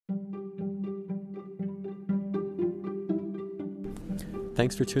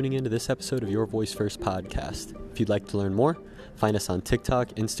Thanks for tuning in to this episode of Your Voice First podcast. If you'd like to learn more, find us on TikTok,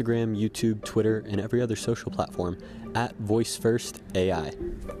 Instagram, YouTube, Twitter, and every other social platform at Voice First AI.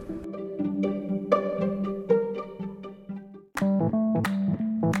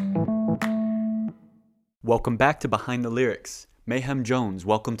 Welcome back to Behind the Lyrics. Mayhem Jones,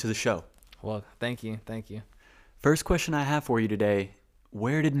 welcome to the show. Well, thank you. First question I have for you today,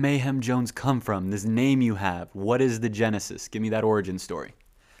 where did Mayhem Jones come from? This name you have, what is the genesis? Give me that origin story.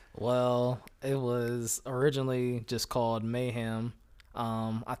 Well, it was originally just called Mayhem.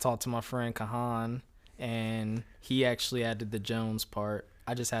 I talked to my friend Kahan, and he actually added the Jones part.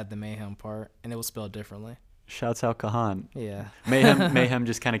 I just had the Mayhem part, and it was spelled differently. Shouts out Kahan. Yeah. Mayhem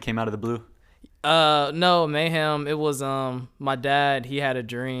just kind of came out of the blue? No, Mayhem, it was my dad, he had a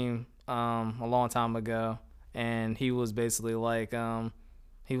dream a long time ago, and he was basically like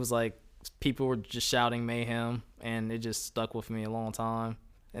people were just shouting Mayhem, and it just stuck with me a long time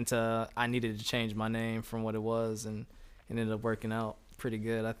until I needed to change my name from what it was, and it ended up working out pretty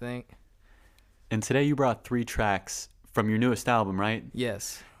good, I think. And today you brought 3 tracks from your newest album, right?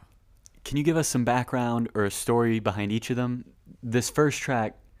 Yes. Can you give us some background or a story behind each of them? This first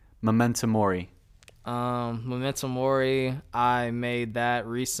track, Memento Mori. Memento Mori, I made that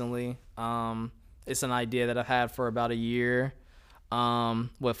recently. It's an idea that I've had for about a year,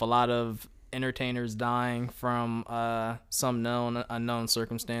 with a lot of entertainers dying from some known, unknown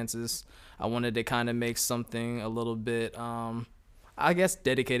circumstances. I wanted to kind of make something a little bit, I guess,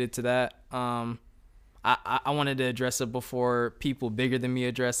 dedicated to that. I wanted to address it before people bigger than me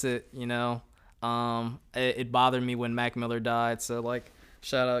address it, you know. It bothered me when Mac Miller died, so like,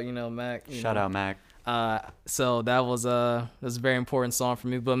 shout out, Mac. Shout out, Mac. So that was a very important song for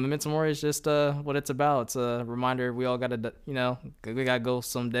me. But Memento Mori is just what it's about. It's a reminder we all gotta, we gotta go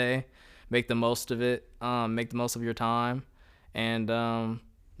someday. Make the most of it. Make the most of your time, and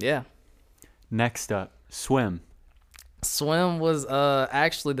yeah. Next up, Swim. Swim was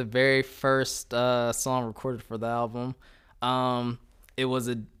actually the very first song recorded for the album. It was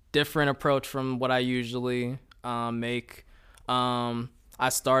a different approach from what I usually make. I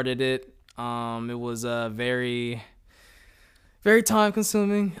started it. It was very, very time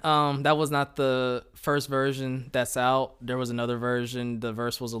consuming. That was not the first version that's out. There was another version. The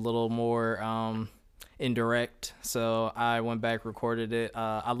verse was a little more indirect. So I went back, recorded it.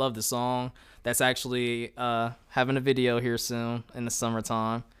 I love the song. That's actually having a video here soon in the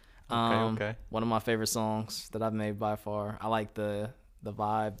summertime. Okay. One of my favorite songs that I've made by far. I like the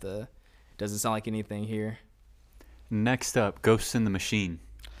vibe. Doesn't sound like anything here. Next up, Ghosts in the Machine.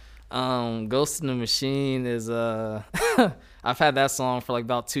 Ghost in the Machine is I've had that song for like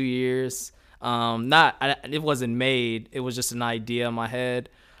about 2 years. It wasn't made, it was just an idea in my head.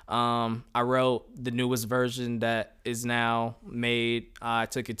 I wrote the newest version that is now made. I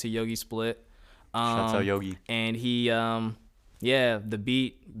took it to Yogi Split. Shouts out Yogi. And he the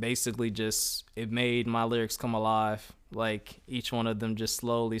beat basically just, it made my lyrics come alive. Like each one of them just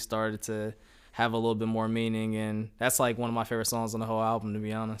slowly started to have a little bit more meaning, and that's like one of my favorite songs on the whole album, to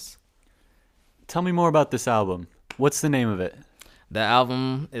be honest. Tell me more about this album. What's the name of it? The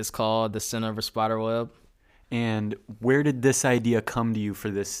album is called The Center of a Spiderweb. And where did this idea come to you for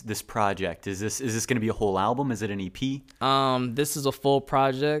this project? Is this going to be a whole album? Is it an EP? This is a full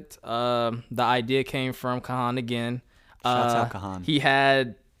project. The idea came from Kahan again. Shouts out Kahan. He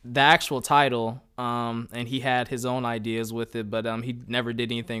had the actual title, and he had his own ideas with it, but he never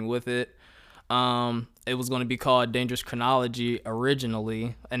did anything with it. It was going to be called Dangerous Chronology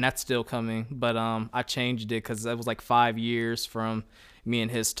originally, and that's still coming, but I changed it because it was like 5 years from me and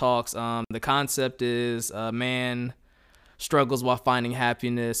his talks. The concept is a man struggles while finding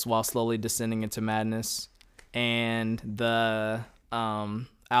happiness while slowly descending into madness, and the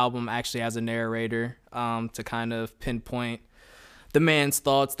album actually has a narrator to kind of pinpoint the man's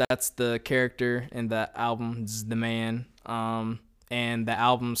thoughts. That's the character in the album, is the man. And the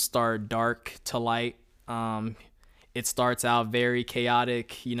album start dark to light. It starts out very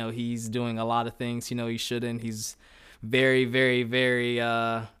chaotic. He's doing a lot of things he shouldn't. He's very, very, very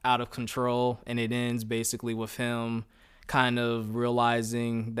out of control. And it ends basically with him kind of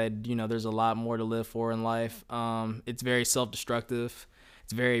realizing that, there's a lot more to live for in life. It's very self-destructive.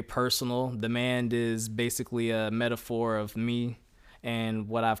 It's very personal. The man is basically a metaphor of me and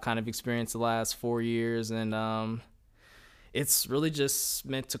what I've kind of experienced the last 4 years. And it's really just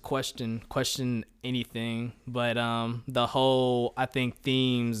meant to question anything. But the whole, I think,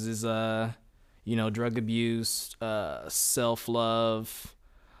 themes is, drug abuse, self-love,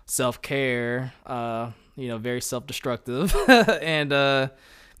 self-care, very self-destructive. And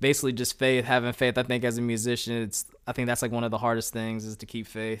basically just faith, having faith. I think as a musician, I think that's like one of the hardest things is to keep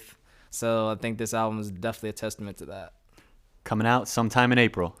faith. So I think this album is definitely a testament to that. Coming out sometime in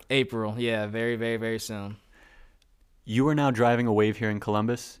April. April, yeah, very, very, very soon. You are now driving a wave here in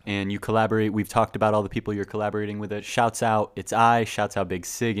Columbus, and you collaborate. We've talked about all the people you're collaborating with. Shouts out It's I, shouts out Big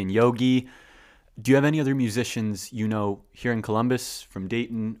Sig and Yogi. Do you have any other musicians you know here in Columbus, from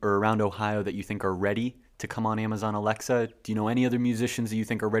Dayton, or around Ohio that you think are ready to come on Amazon Alexa? Do you know any other musicians that you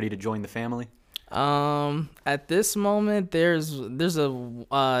think are ready to join the family? At this moment, there's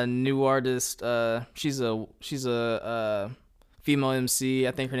a new artist. She's a female MC.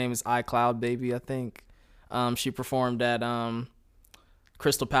 I think her name is iCloud Baby. I think. She performed at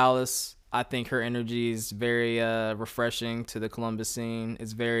Crystal Palace. I think her energy is very refreshing to the Columbus scene.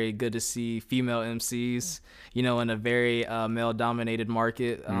 It's very good to see female MCs, in a very male-dominated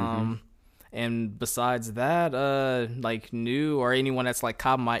market. And besides that, like new or anyone that's like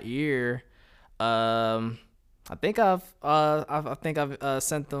caught my ear, I think I've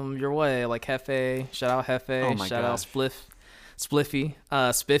sent them your way. Like Hefe, shout out Hefe, shout out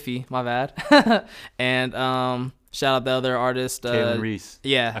Spiffy, my bad. And shout out the other artist, Kalen Reese.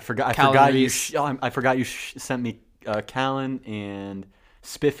 Yeah, I forgot you sent me Callan and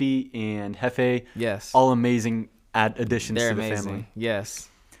Spiffy and Hefe. Yes, all amazing additions They're to the amazing. family. Yes.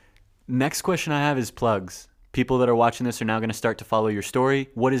 Next question I have is plugs. People that are watching this are now going to start to follow your story.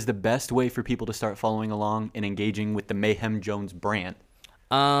 What is the best way for people to start following along and engaging with the Mayhem Jones brand?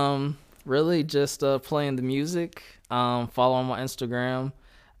 Really just playing the music. Follow on my Instagram,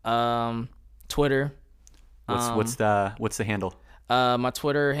 Twitter. What's the handle? My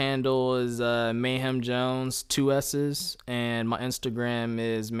Twitter handle is Mayhem Jones 2 S's, and my Instagram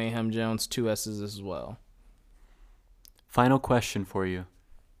is Mayhem Jones 2 S's as well. Final question for you.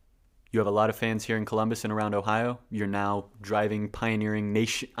 You have a lot of fans here in Columbus and around Ohio. You're now pioneering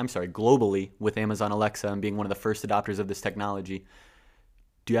globally with Amazon Alexa and being one of the first adopters of this technology.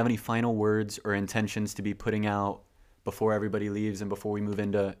 Do you have any final words or intentions to be putting out before everybody leaves and before we move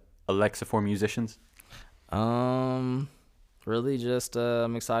into Alexa for musicians? Really just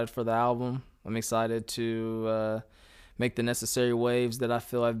I'm excited for the album. I'm excited to make the necessary waves that I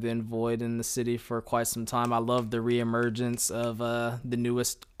feel have been void in the city for quite some time. I love the reemergence of the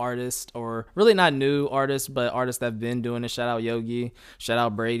newest artists, or really not new artists, but artists that have been doing it. Shout out Yogi, shout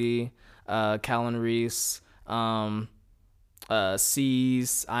out Brady, Callan Reese,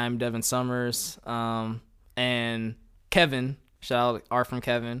 C's, I'm Devin Summers, and Kevin. Shout out art from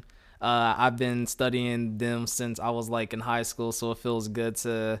Kevin. I've been studying them since I was like in high school, so it feels good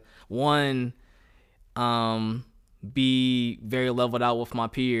to be very leveled out with my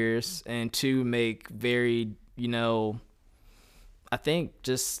peers, and to make very, I think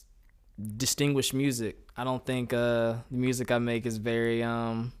just distinguished music. I don't think the music I make is very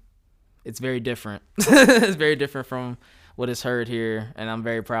it's very different. It's very different from what is heard here, and I'm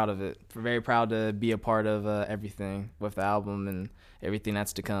very proud of it. Very proud to be a part of everything with the album and everything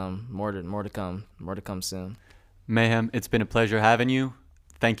that's to come. More to come soon. Mayhem, it's been a pleasure having you.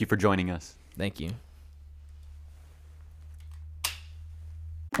 Thank you for joining us. Thank you.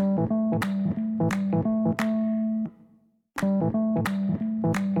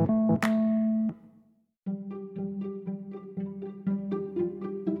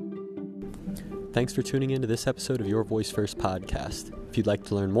 Thanks for tuning in to this episode of Your Voice First podcast. If you'd like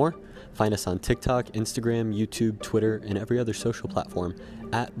to learn more, find us on TikTok, Instagram, YouTube, Twitter, and every other social platform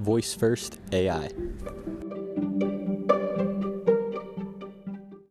at VoiceFirstAI.